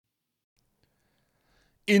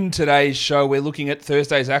In today's show, we're looking at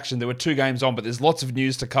Thursday's action. There were 2 games on, but there's lots of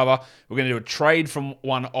news to cover. We're going to do a trade from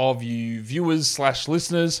one of you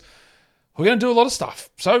viewers/listeners. We're going to do a lot of stuff.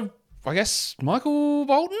 So, I guess, Michael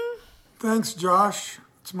Bolton? Thanks, Josh.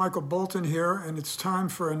 It's Michael Bolton here, and it's time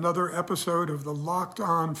for another episode of the Locked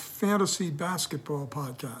On Fantasy Basketball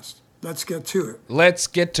Podcast. Let's get to it. Let's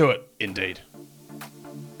get to it, indeed.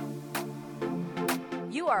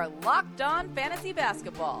 You are Locked On Fantasy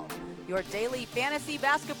Basketball, your daily fantasy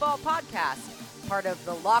basketball podcast, part of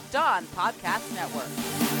the Locked On Podcast Network.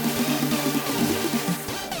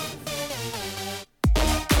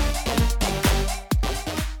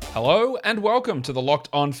 Hello and welcome to the Locked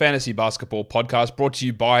On Fantasy Basketball Podcast, brought to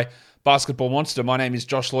you by Basketball Monster. My name is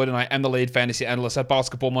Josh Lloyd and I am the lead fantasy analyst at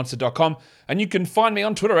basketballmonster.com. And you can find me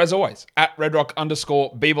on Twitter, as always, at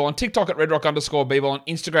redrock_bball, on TikTok at redrock_bball, on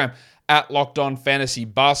Instagram at Locked On Fantasy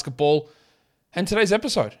Basketball. And today's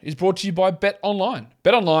episode is brought to you by BetOnline.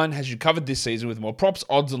 BetOnline has you covered this season with more props,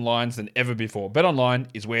 odds, and lines than ever before. BetOnline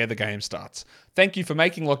is where the game starts. Thank you for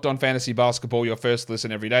making Locked On Fantasy Basketball your first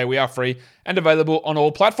listen every day. We are free and available on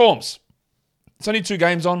all platforms. It's only 2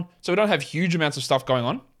 games on, so we don't have huge amounts of stuff going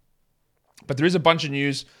on. But there is a bunch of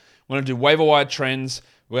news. We're going to do waiver wire trends.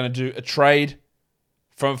 We're going to do a trade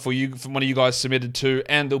from one of you guys submitted to,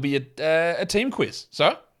 and there'll be a team quiz.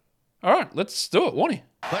 So, all right, let's do it, Warnie.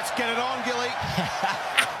 Let's get it on, Gilly.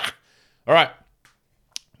 All right.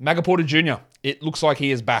 Maga Porter Jr., it looks like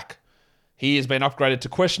he is back. He has been upgraded to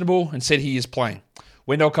questionable and said he is playing.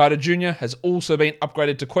 Wendell Carter Jr. has also been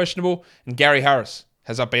upgraded to questionable, and Gary Harris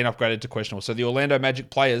has been upgraded to questionable. So the Orlando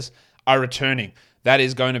Magic players are returning. That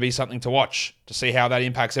is going to be something to watch, to see how that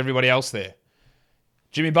impacts everybody else there.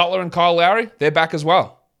 Jimmy Butler and Kyle Lowry, they're back as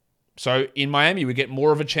well. So in Miami, we get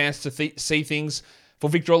more of a chance to see things for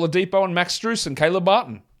Victor Oladipo and Max Strus and Caleb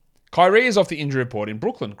Martin. Kyrie is off the injury report in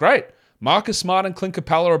Brooklyn. Great. Marcus Smart and Clint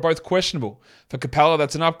Capella are both questionable. For Capella,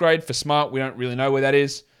 that's an upgrade. For Smart, we don't really know where that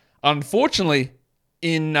is. Unfortunately,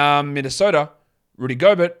 in Minnesota, Rudy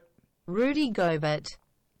Gobert. Rudy Gobert.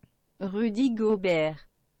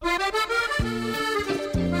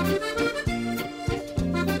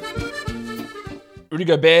 Rudy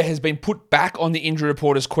Gobert has been put back on the injury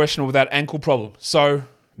report as questionable with that ankle problem. So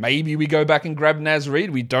maybe we go back and grab Naz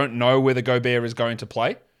Reid. We don't know whether Gobert is going to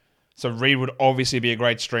play. So Reid would obviously be a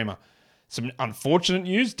great streamer. Some unfortunate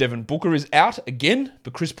news. Devin Booker is out again,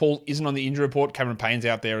 but Chris Paul isn't on the injury report. Cameron Payne's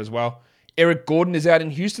out there as well. Eric Gordon is out in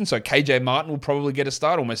Houston, so KJ Martin will probably get a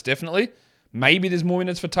start, almost definitely. Maybe there's more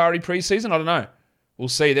minutes for Tari preseason. I don't know. We'll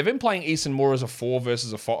see. They've been playing Easton more as a 4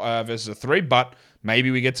 versus a 3, but maybe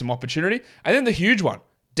we get some opportunity. And then the huge one,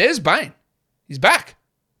 Des Bane. He's back.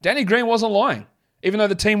 Danny Green wasn't lying, even though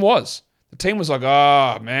the team was. The team was like,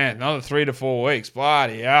 oh, man, another 3 to 4 weeks.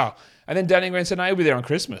 Bloody hell. And then Danny Green said, no, he'll be there on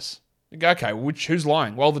Christmas. Okay, who's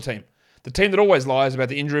lying? Well, the team. The team that always lies about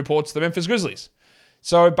the injury reports, the Memphis Grizzlies.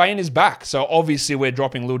 So Bane is back. So obviously we're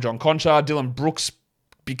dropping Lil John Conchar. Dylan Brooks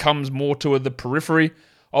becomes more to the periphery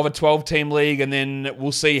of a 12-team league, and then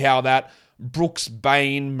we'll see how that Brooks,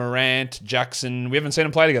 Bane, Morant, Jackson, we haven't seen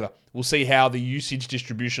them play together. We'll see how the usage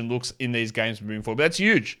distribution looks in these games moving forward. But that's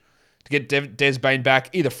huge to get Des Bane back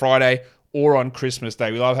either Friday or on Christmas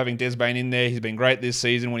Day. We love having Des Bane in there. He's been great this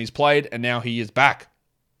season when he's played, and now he is back.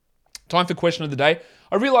 Time for question of the day.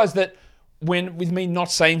 I realized that with me not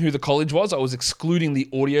saying who the college was, I was excluding the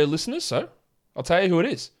audio listeners, so I'll tell you who it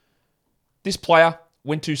is. This player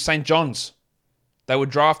went to St. John's. They were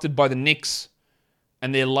drafted by the Knicks,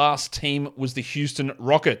 and their last team was the Houston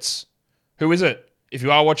Rockets. Who is it? If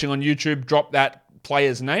you are watching on YouTube, drop that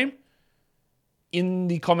player's name in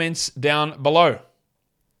the comments down below.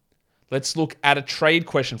 Let's look at a trade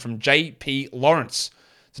question from JP Lawrence.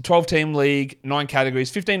 It's a 12-team league, 9 categories,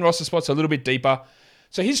 15 roster spots, a little bit deeper.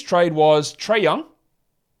 So his trade was Trae Young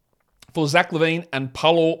for Zach LaVine and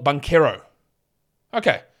Paolo Banchero.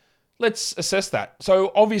 Okay, let's assess that.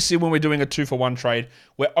 So obviously when we're doing a 2-for-1 trade,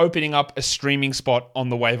 we're opening up a streaming spot on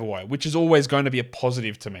the waiver wire, which is always going to be a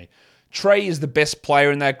positive to me. Trae is the best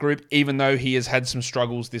player in that group, even though he has had some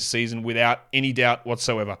struggles this season without any doubt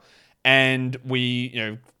whatsoever. And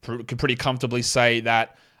we could pretty comfortably say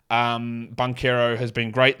that Banchero has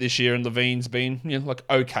been great this year, and LaVine's been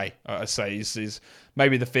okay. I say is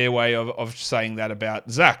maybe the fair way of saying that about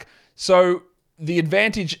Zach. So the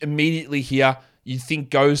advantage immediately here, you think,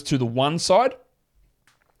 goes to the one side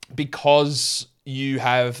because you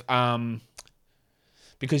have the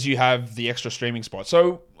extra streaming spot.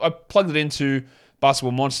 So I plugged it into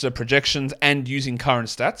Basketball Monster projections and using current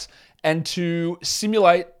stats, and to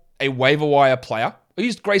simulate a waiver wire player, I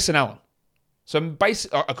used Grayson Allen. So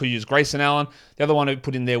I could use Grayson Allen. The other one I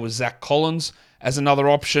put in there was Zach Collins as another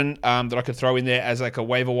option that I could throw in there as like a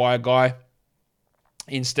waiver wire guy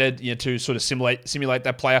instead, to sort of simulate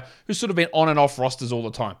that player who's sort of been on and off rosters all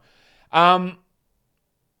the time.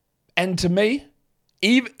 And to me,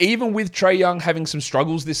 even with Trae Young having some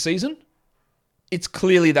struggles this season, it's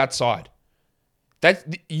clearly that side. That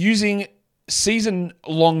using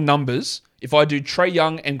season-long numbers, if I do Trae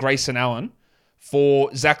Young and Grayson Allen for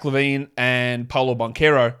Zach LaVine and Paolo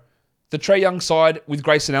Banchero, the Trae Young side with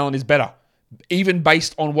Grayson Allen is better, even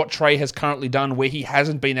based on what Trae has currently done where he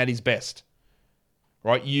hasn't been at his best.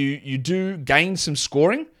 Right? You do gain some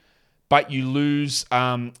scoring, but you lose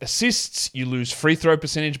assists, you lose free throw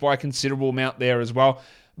percentage by a considerable amount there as well.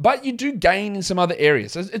 But you do gain in some other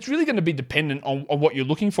areas. It's really going to be dependent on what you're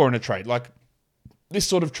looking for in a trade. Like this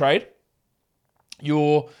sort of trade,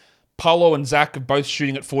 your Paolo and Zach are both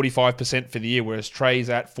shooting at 45% for the year, whereas Trae's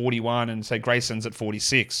at 41 and say Grayson's at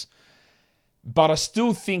 46. But I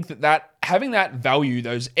still think that having that value,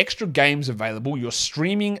 those extra games available, your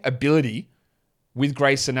streaming ability with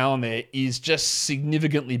Grayson Allen there is just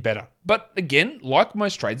significantly better. But again, like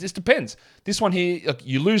most trades, this depends. This one here, like,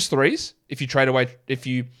 you lose threes if you trade away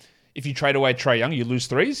Trae Young, you lose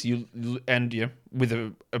threes. With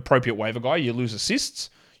an appropriate waiver guy, you lose assists,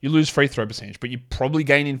 you lose free throw percentage, but you probably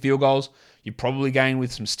gain in field goals. You probably gain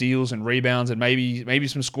with some steals and rebounds and maybe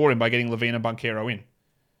some scoring by getting LaVine and Banchero in.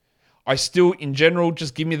 I still, in general,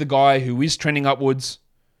 just give me the guy who is trending upwards,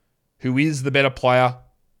 who is the better player.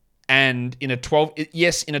 And in a 12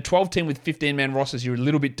 team with 15-man rosters, you're a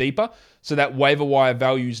little bit deeper. So that waiver wire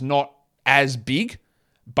value is not as big.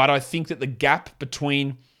 But I think that the gap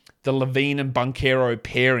between the LaVine and Banchero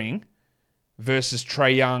pairing versus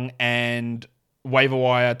Trae Young and waiver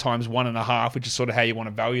wire times 1.5, which is sort of how you want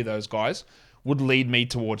to value those guys, would lead me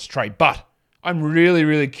towards Trae. But I'm really,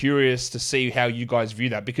 really curious to see how you guys view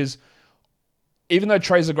that. Because even though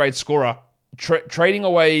Trae's a great scorer, trading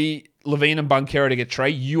away LaVine and Banchero to get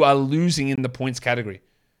Trae, you are losing in the points category.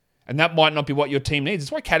 And that might not be what your team needs.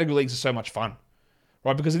 It's why category leagues are so much fun.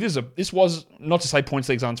 Right? Because this was, not to say points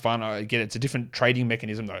leagues aren't fun, I get it, it's a different trading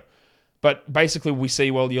mechanism though. But basically we see,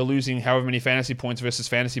 well, you're losing however many fantasy points versus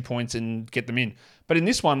fantasy points and get them in. But in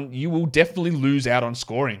this one, you will definitely lose out on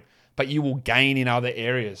scoring, but you will gain in other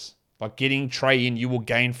areas. Like getting Trae in, you will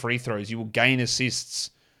gain free throws, you will gain assists,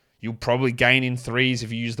 you'll probably gain in threes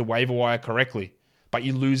if you use the waiver wire correctly. But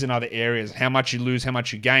you lose in other areas. How much you lose, how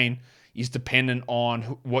much you gain is dependent on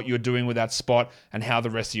what you're doing with that spot and how the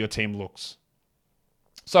rest of your team looks.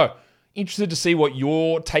 So, interested to see what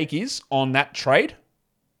your take is on that trade.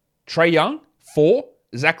 Trae Young for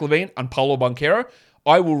Zach LaVine and Paolo Banchero.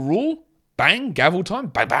 I will rule, bang, gavel time,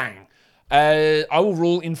 bang, bang. I will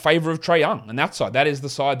rule in favor of Trae Young on that side. That is the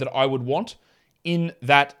side that I would want in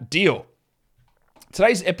that deal.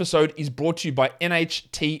 Today's episode is brought to you by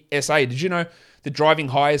NHTSA. Did you know that driving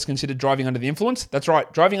high is considered driving under the influence? That's right.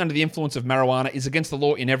 Driving under the influence of marijuana is against the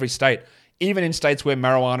law in every state, even in states where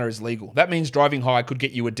marijuana is legal. That means driving high could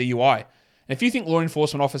get you a DUI. And if you think law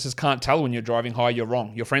enforcement officers can't tell when you're driving high, you're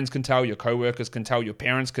wrong. Your friends can tell, your co-workers can tell, your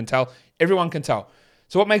parents can tell, everyone can tell.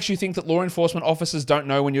 So what makes you think that law enforcement officers don't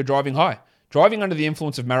know when you're driving high? Driving under the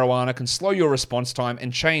influence of marijuana can slow your response time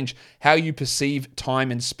and change how you perceive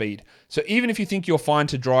time and speed. So even if you think you're fine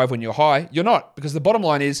to drive when you're high, you're not, because the bottom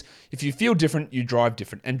line is, if you feel different, you drive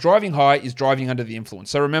different. And driving high is driving under the influence.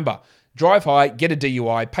 So remember, drive high, get a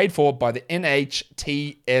DUI, paid for by the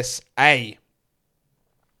NHTSA.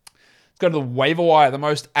 Let's go to the waiver wire, the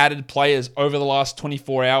most added players over the last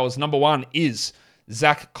 24 hours. Number one is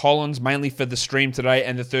Zach Collins, mainly for the stream today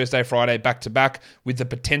and the Thursday-Friday back-to-back, with the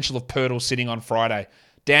potential of Pirtle sitting on Friday.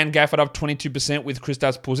 Dan Gafford up 22% with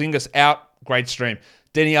Kristaps Porzingis out. Great stream.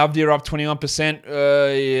 Denny Avdia up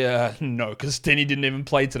 21%. No, because Denny didn't even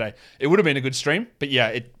play today. It would have been a good stream, but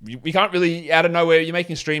yeah, we can't really, out of nowhere, you're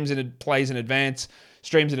making streams and plays in advance,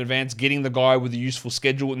 getting the guy with a useful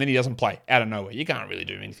schedule, and then he doesn't play out of nowhere. You can't really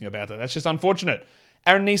do anything about that. That's just unfortunate.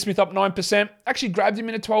 Aaron Neesmith up 9%. Actually grabbed him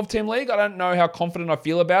in a 12-team league. I don't know how confident I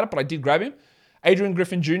feel about it, but I did grab him. Adrian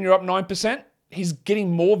Griffin Jr. up 9%. He's getting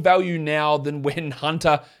more value now than when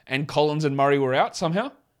Hunter and Collins and Murray were out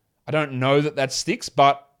somehow. I don't know that sticks,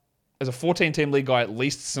 but as a 14-team league guy, at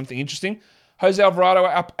least something interesting. Jose Alvarado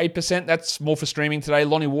up 8%. That's more for streaming today.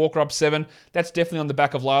 Lonnie Walker up 7%. That's definitely on the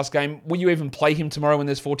back of last game. Will you even play him tomorrow when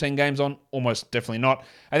there's 14 games on? Almost definitely not.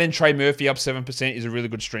 And then Trey Murphy up 7% is a really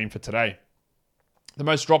good stream for today. The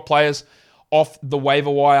most dropped players off the waiver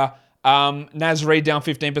wire. Naz Reid down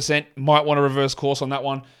 15%. Might want to reverse course on that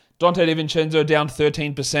one. Dante DiVincenzo down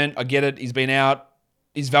 13%. I get it. He's been out.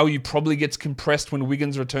 his value probably gets compressed when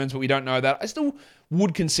Wiggins returns, but we don't know that. I still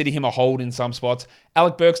would consider him a hold in some spots.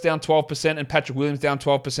 Alec Burks down 12% and Patrick Williams down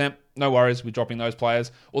 12%. No worries, we're dropping those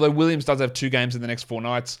players. Although Williams does have 2 games in the next 4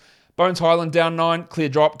 nights. Bones Highland down 9, clear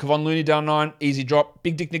drop. Kevon Looney down 9, easy drop.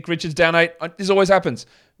 Big Dick Nick Richards down 8. This always happens.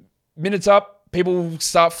 Minutes up, people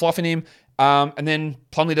start fluffing him, and then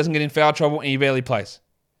Plumlee doesn't get in foul trouble and he barely plays.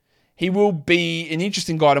 He will be an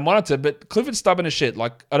interesting guy to monitor, but Clifford's stubborn as shit.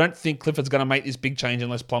 Like, I don't think Clifford's going to make this big change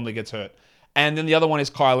unless Plumlee gets hurt. And then the other one is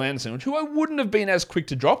Kyle Anderson, who I wouldn't have been as quick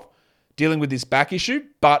to drop dealing with this back issue,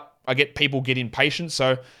 but I get people get impatient,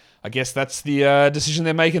 so I guess that's the decision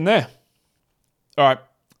they're making there. All right,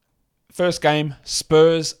 first game,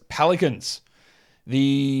 Spurs-Pelicans.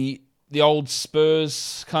 The old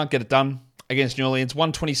Spurs can't get it done against New Orleans,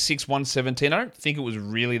 126-117. I don't think it was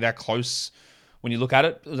really that close when you look at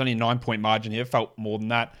it. It was only a 9-point margin here. It felt more than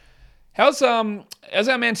that. How's our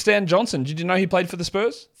man Stan Johnson? Did you know he played for the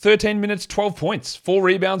Spurs? 13 minutes, 12 points, 4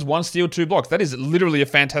 rebounds, 1 steal, 2 blocks. That is literally a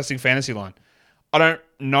fantastic fantasy line. I don't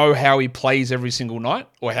know how he plays every single night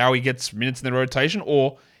or how he gets minutes in the rotation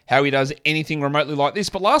or how he does anything remotely like this.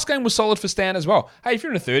 But last game was solid for Stan as well. Hey, if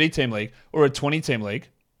you're in a 30-team league or a 20-team league,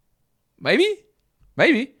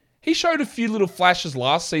 maybe. He showed a few little flashes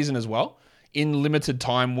last season as well in limited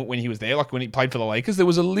time when he was there, like when he played for the Lakers. There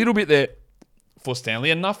was a little bit there for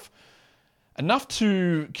Stanley, enough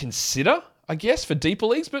to consider, I guess, for deeper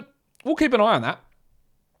leagues, but we'll keep an eye on that.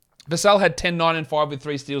 Vassell had 10, 9, and 5 with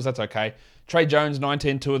 3 steals. That's okay. Trey Jones,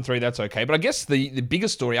 19, 2, and 3. That's okay. But I guess the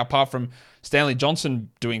biggest story, apart from Stanley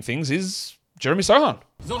Johnson doing things, is Jeremy Sohan.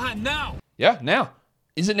 Sohan now! Yeah, now.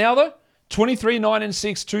 Is it now, though? 23, 9, and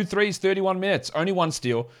 6, 2 threes, 31 minutes. Only 1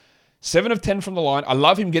 steal. 7 of 10 from the line. I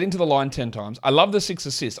love him getting to the line 10 times. I love the 6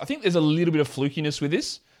 assists. I think there's a little bit of flukiness with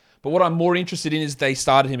this. But what I'm more interested in is they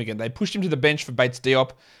started him again. They pushed him to the bench for Bates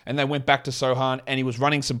Diop, and they went back to Sohan, and he was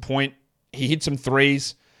running some point. He hit some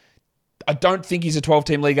threes. I don't think he's a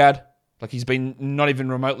 12-team league ad. Like, he's been not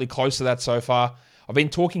even remotely close to that so far. I've been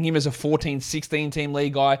talking him as a 14, 16-team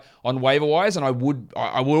league guy on waiver wires, and I would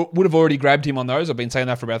have already grabbed him on those. I've been saying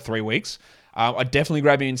that for about 3 weeks. I'd definitely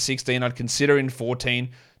grab him in 16. I'd consider in 14.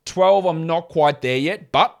 12, I'm not quite there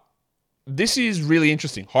yet, but this is really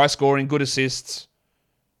interesting. High scoring, good assists,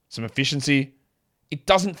 some efficiency. It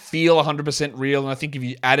doesn't feel 100% real, and I think if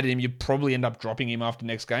you added him, you'd probably end up dropping him after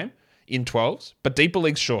next game in 12s. But deeper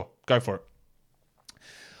leagues, sure. Go for it.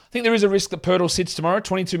 I think there is a risk that Pirtle sits tomorrow.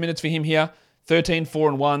 22 minutes for him here. 13, 4,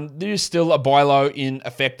 and 1. There is still a buy low in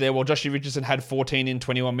effect there. While Joshie Richardson had 14 in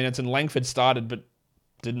 21 minutes, and Langford started but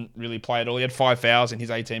didn't really play at all. He had 5 fouls in his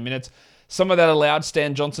 18 minutes. Some of that allowed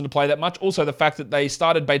Stan Johnson to play that much. Also, the fact that they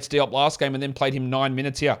started Bates Diop last game and then played him 9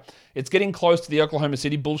 minutes here. It's getting close to the Oklahoma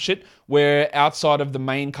City bullshit, where outside of the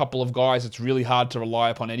main couple of guys, it's really hard to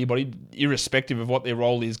rely upon anybody, irrespective of what their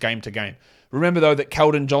role is game to game. Remember, though, that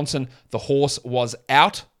Keldon Johnson, the horse, was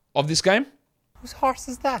out of this game. Whose horse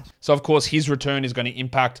is that? So, of course, his return is going to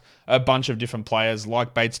impact a bunch of different players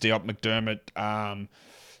like Bates Diop, McDermott,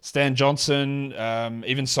 Stan Johnson,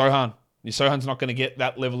 even Sohan. Sohan's not going to get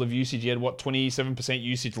that level of usage. He had, 27%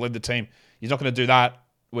 usage, led the team. He's not going to do that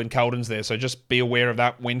when Keldon's there. So just be aware of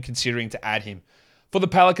that when considering to add him. For the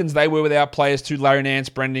Pelicans, they were without players to Larry Nance,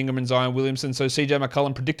 Brandon Ingram, and Zion Williamson. So CJ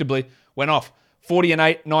McCollum predictably went off. 40 and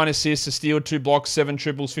 8, 9 assists, a steal, 2 blocks, 7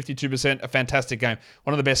 triples, 52%. A fantastic game.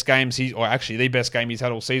 One of the best games the best game he's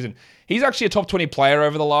had all season. He's actually a top 20 player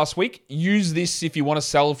over the last week. Use this if you want to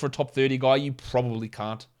sell for a top 30 guy. You probably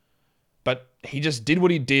can't. But he just did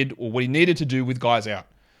what he did or what he needed to do with guys out.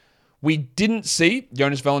 We didn't see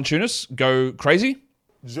Jonas Valanciunas go crazy.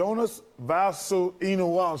 Jonas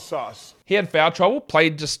Valanciunas. He had foul trouble,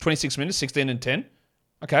 played just 26 minutes, 16 and 10.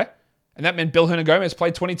 Okay. And that meant Bill Hernangomez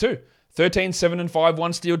played 22. 13, 7 and 5,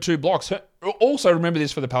 1 steal, 2 blocks. Also, remember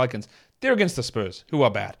this for the Pelicans. They're against the Spurs, who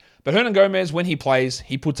are bad. But Hernangomez, when he plays,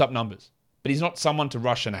 he puts up numbers. But he's not someone to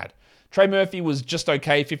rush and add. Trey Murphy was just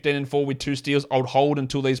okay, 15 and 4 with 2 steals. I'll hold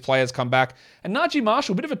until these players come back. And Najee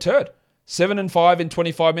Marshall, a bit of a turd. 7 and 5 in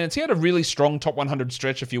 25 minutes. He had a really strong top 100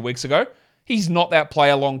 stretch a few weeks ago. He's not that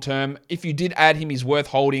player long term. If you did add him, he's worth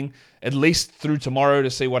holding at least through tomorrow to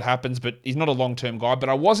see what happens, but he's not a long-term guy. But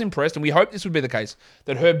I was impressed, and we hope this would be the case,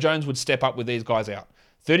 that Herb Jones would step up with these guys out.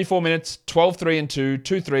 34 minutes, 12, 3 and 2,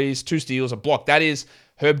 2 threes, 2 steals, a block. That is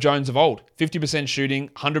Herb Jones of old. 50% shooting,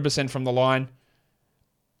 100% from the line.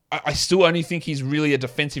 I still only think he's really a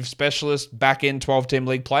defensive specialist, back-end 12-team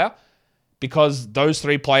league player, because those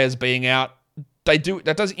 3 players being out,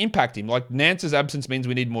 that does impact him. Like, Nance's absence means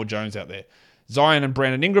we need more Jones out there. Zion and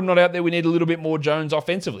Brandon Ingram not out there, we need a little bit more Jones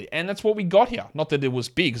offensively. And that's what we got here. Not that it was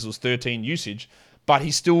big, because it was 13 usage, but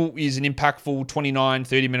he still is an impactful 29,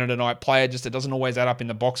 30-minute-a-night player. Just it doesn't always add up in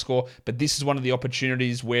the box score, but this is one of the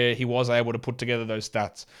opportunities where he was able to put together those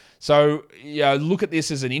stats. So, look at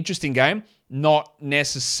this as an interesting game, not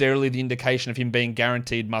necessarily the indication of him being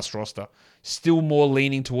guaranteed must roster. Still more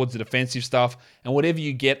leaning towards the defensive stuff, and whatever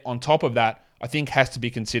you get on top of that, I think has to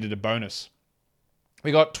be considered a bonus.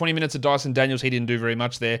 We got 20 minutes of Dyson Daniels. He didn't do very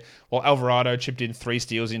much there, while Alvarado chipped in 3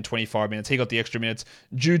 steals in 25 minutes. He got the extra minutes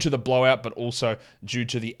due to the blowout, but also due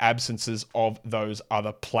to the absences of those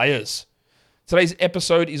other players. Today's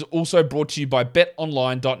episode is also brought to you by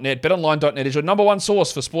BetOnline.net. BetOnline.net is your number one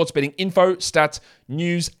source for sports betting info, stats,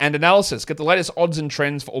 news, and analysis. Get the latest odds and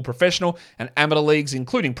trends for all professional and amateur leagues,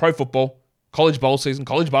 including pro football, college bowl season,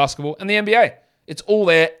 college basketball, and the NBA. It's all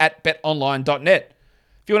there at BetOnline.net.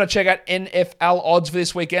 If you want to check out NFL odds for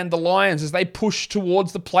this weekend, the Lions, as they push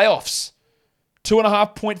towards the playoffs.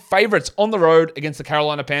 2.5-point favorites on the road against the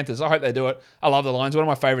Carolina Panthers. I hope they do it. I love the Lions. One of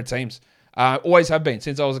my favorite teams. Always have been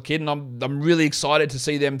since I was a kid, and I'm really excited to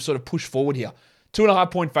see them sort of push forward here.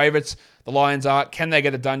 2.5-point favorites, the Lions are. Can they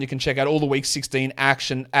get it done? You can check out all the Week 16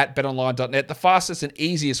 action at betonline.net, the fastest and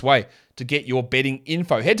easiest way to get your betting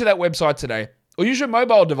info. Head to that website today or use your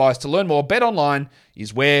mobile device to learn more. BetOnline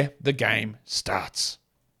is where the game starts.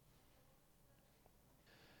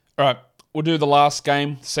 All right, we'll do the last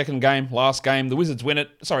game, last game. The Wizards win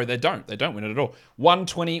it. Sorry, they don't. They don't win it at all.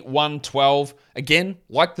 120-112. Again,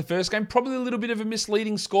 like the first game, probably a little bit of a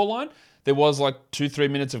misleading scoreline. There was like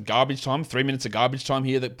 2-3 minutes of garbage time, 3 minutes of garbage time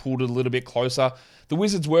here that pulled it a little bit closer. The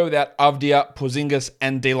Wizards were without Avdia, Porzingis,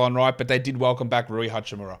 and Delon Wright, but they did welcome back Rui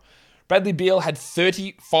Hachimura. Bradley Beal had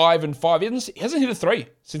 35 and 5. He hasn't hit a 3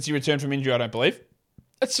 since he returned from injury, I don't believe.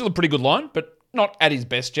 That's still a pretty good line, but not at his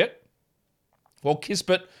best yet. Well,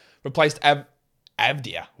 Kispert replaced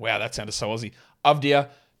Avdia. Wow, that sounded so Aussie. Avdia,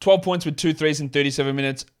 12 points with 2 threes in 37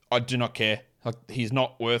 minutes. I do not care. He's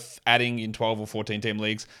not worth adding in 12 or 14 team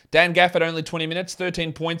leagues. Dan Gafford only 20 minutes,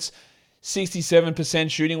 13 points,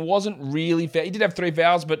 67% shooting. Wasn't really fair. He did have 3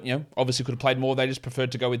 fouls, but obviously could have played more. They just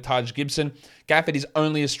preferred to go with Taj Gibson. Gafford is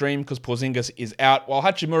only a stream because Porzingis is out, while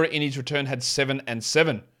Hachimura in his return had 7 and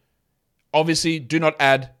 7. Obviously, do not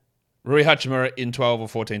add Rui Hachimura in 12 or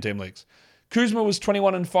 14 team leagues. Kuzma was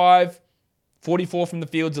 21 and 5, 44 from the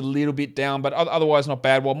field's a little bit down, but otherwise not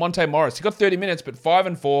bad. While Monte Morris, he got 30 minutes, but 5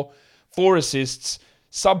 and 4, 4 assists,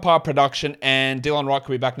 subpar production, and Delon Wright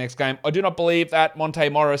could be back next game. I do not believe that Monte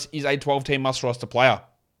Morris is a 12-team must-roster player.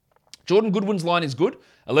 Jordan Goodwin's line is good,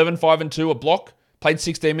 11, 5 and 2, a block, played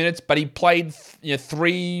 16 minutes, but he played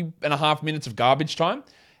 3.5 minutes of garbage time,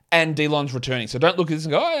 and Delon's returning. So don't look at this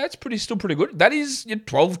and go, oh, that's still pretty good. That is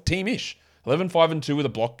 12-team-ish. 11, 5 and 2 with a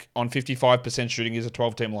block on 55% shooting is a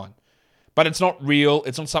 12-team line. But it's not real.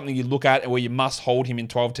 It's not something you look at where you must hold him in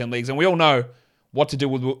 12-team leagues. And we all know what to do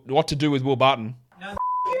with Will Barton. No,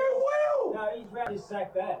 you Will! No, he's ready to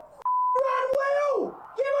sack that. Run, Will!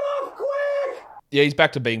 Give it off quick! Yeah, he's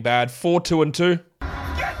back to being bad. 4-2 and 2. Get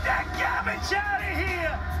that garbage out of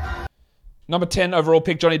here! Number 10 overall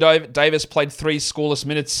pick, Johnny Davis, played 3 scoreless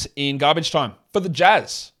minutes in garbage time for the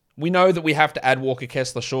Jazz. We know that we have to add Walker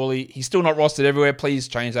Kessler, surely. He's still not rostered everywhere. Please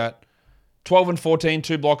change that. 12 and 14,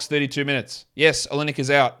 2 blocks, 32 minutes. Yes, Olynyk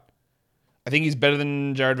is out. I think he's better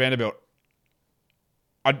than Jared Vanderbilt.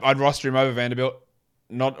 I'd roster him over Vanderbilt.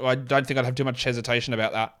 I don't think I'd have too much hesitation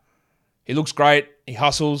about that. He looks great. He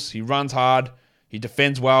hustles. He runs hard. He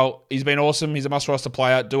defends well. He's been awesome. He's a must-roster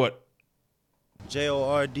player. Do it.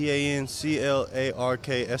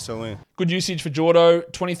 JordanClarkson. Good usage for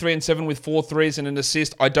Jordo. 23 and 7 with 4 threes and an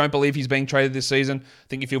assist. I don't believe he's being traded this season. I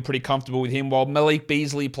think you feel pretty comfortable with him. While Malik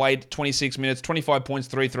Beasley played 26 minutes, 25 points,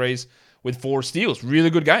 3 threes with 4 steals. Really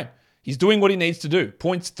good game. He's doing what he needs to do.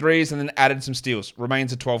 Points, threes, and then added some steals.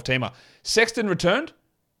 Remains a 12-teamer. Sexton returned,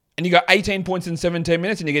 and you got 18 points in 17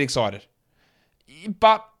 minutes, and you get excited.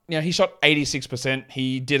 But he shot 86%.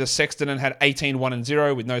 He did a Sexton and had 18, 1 and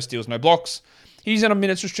 0 with no steals, no blocks. He's in a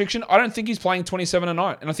minutes restriction. I don't think he's playing 27 a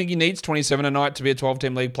night, and I think he needs 27 a night to be a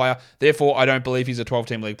 12-team league player. Therefore, I don't believe he's a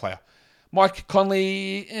 12-team league player. Mike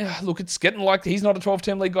Conley, look, it's getting like he's not a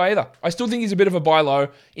 12-team league guy either. I still think he's a bit of a buy low.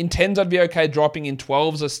 In 10s, I'd be okay dropping. In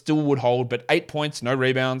 12s, I still would hold, but 8 points, no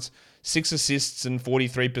rebounds, 6 assists, and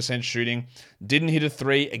 43% shooting. Didn't hit a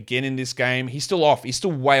 3 again in this game. He's still off. He's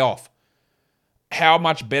still way off. How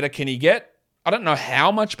much better can he get? I don't know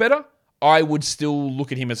how much better. I would still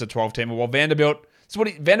look at him as a 12-teamer. While Vanderbilt,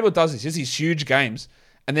 Vanderbilt does this. He has these huge games,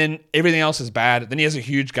 and then everything else is bad. Then he has a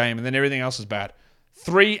huge game, and then everything else is bad.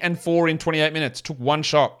 3 and 4 in 28 minutes. Took 1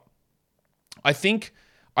 shot. I think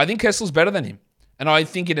Kessler's better than him. And I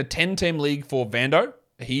think in a 10-team league for Vando,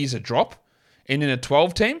 he's a drop. And in a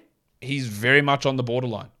 12-team, he's very much on the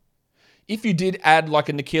borderline. If you did add like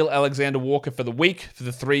a Nickeil Alexander-Walker for the week for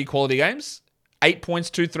the 3 quality games, 8 points,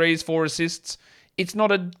 2 threes, 4 assists, it's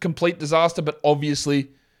not a complete disaster, but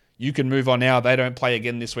obviously you can move on now. They don't play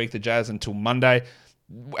again this week, the Jazz, until Monday.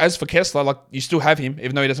 As for Kessler, like you still have him,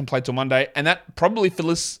 even though he doesn't play till Monday, and that probably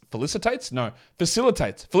facilitates. Isn't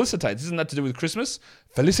that to do with Christmas?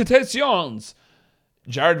 Felicitations.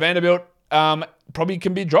 Jared Vanderbilt probably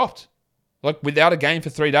can be dropped. Like without a game for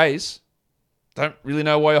 3 days, don't really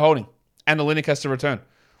know why you're holding. And Olynyk has to return.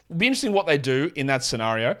 It'll be interesting what they do in that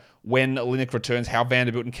scenario when Olynyk returns, how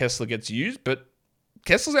Vanderbilt and Kessler gets used, but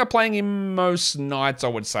Kessler's outplaying him most nights, I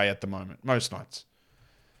would say, at the moment. Most nights.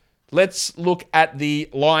 Let's look at the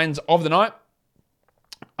lines of the night.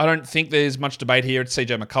 I don't think there's much debate here. It's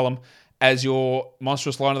CJ McCollum as your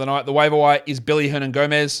monstrous line of the night. The waiver wire is Billy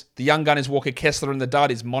Hernan-Gomez. The young gun is Walker Kessler, and the dud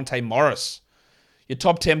is Monte Morris. Your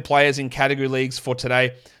top 10 players in category leagues for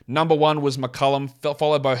today. Number 1 was McCollum,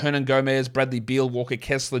 followed by Hernan-Gomez, Bradley Beal, Walker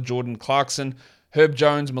Kessler, Jordan Clarkson, Herb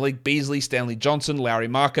Jones, Malik Beasley, Stanley Johnson, Lauri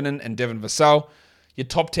Markkanen, and Devin Vassell. Your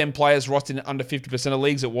top 10 players rostered in under 50% of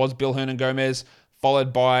leagues, it was Bill Hernan-Gomez,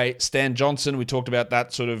 followed by Stan Johnson. We talked about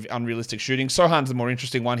that sort of unrealistic shooting. Sohan's the more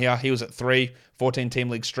interesting one here. He was at 3, 14-team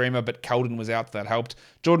league streamer, but Keldon was out, so that helped.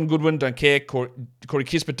 Jordan Goodwin, don't care. Corey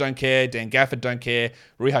Kispert, don't care. Dan Gafford, don't care.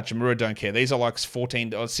 Rui Hachimura, don't care. These are like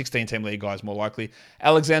 14 or 16-team league guys, more likely.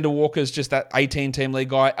 Alexander Walker's just that 18-team league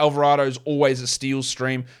guy. Alvarado's always a steal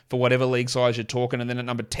stream for whatever league size you're talking. And then at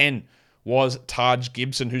number 10 was Taj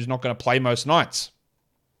Gibson, who's not going to play most nights.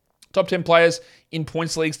 Top 10 players in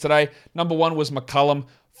points leagues today. Number 1 was McCollum,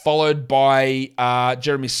 followed by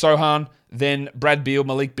Jeremy Sohan, then Brad Beal,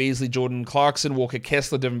 Malik Beasley, Jordan Clarkson, Walker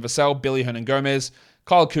Kessler, Devin Vassell, Billy Hernan-Gomez,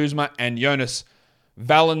 Kyle Kuzma, and Jonas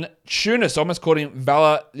Valanciunas. I almost called him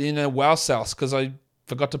Valanciunas because I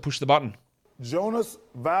forgot to push the button. Jonas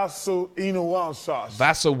Valanciunas.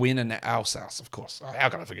 Valanciunas, of course. How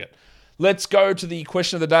can I forget? Let's go to the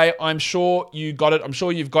question of the day. I'm sure you got it. I'm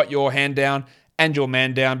sure you've got your hand down and your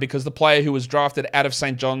man down, because the player who was drafted out of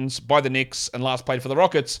St. John's by the Knicks and last played for the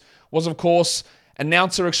Rockets was, of course,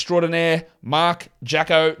 announcer extraordinaire Mark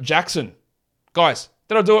Jacko Jackson. Guys,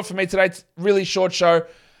 that'll do it for me today. It's a really short show.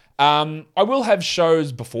 I will have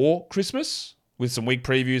shows before Christmas with some week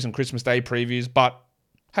previews and Christmas Day previews, but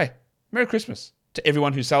hey, Merry Christmas to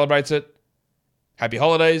everyone who celebrates it. Happy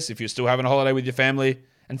holidays if you're still having a holiday with your family,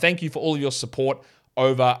 and thank you for all of your support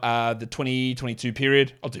over the 2022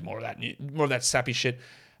 period. I'll do more of that sappy shit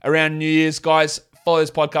around New Year's. Guys, follow this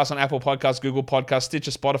podcast on Apple Podcasts, Google Podcasts, Stitcher,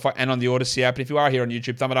 Spotify, and on the Odyssey app. And if you are here on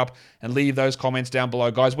YouTube, thumb it up and leave those comments down below.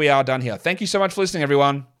 Guys, we are done here. Thank you so much for listening,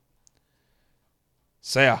 everyone.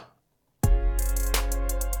 See ya.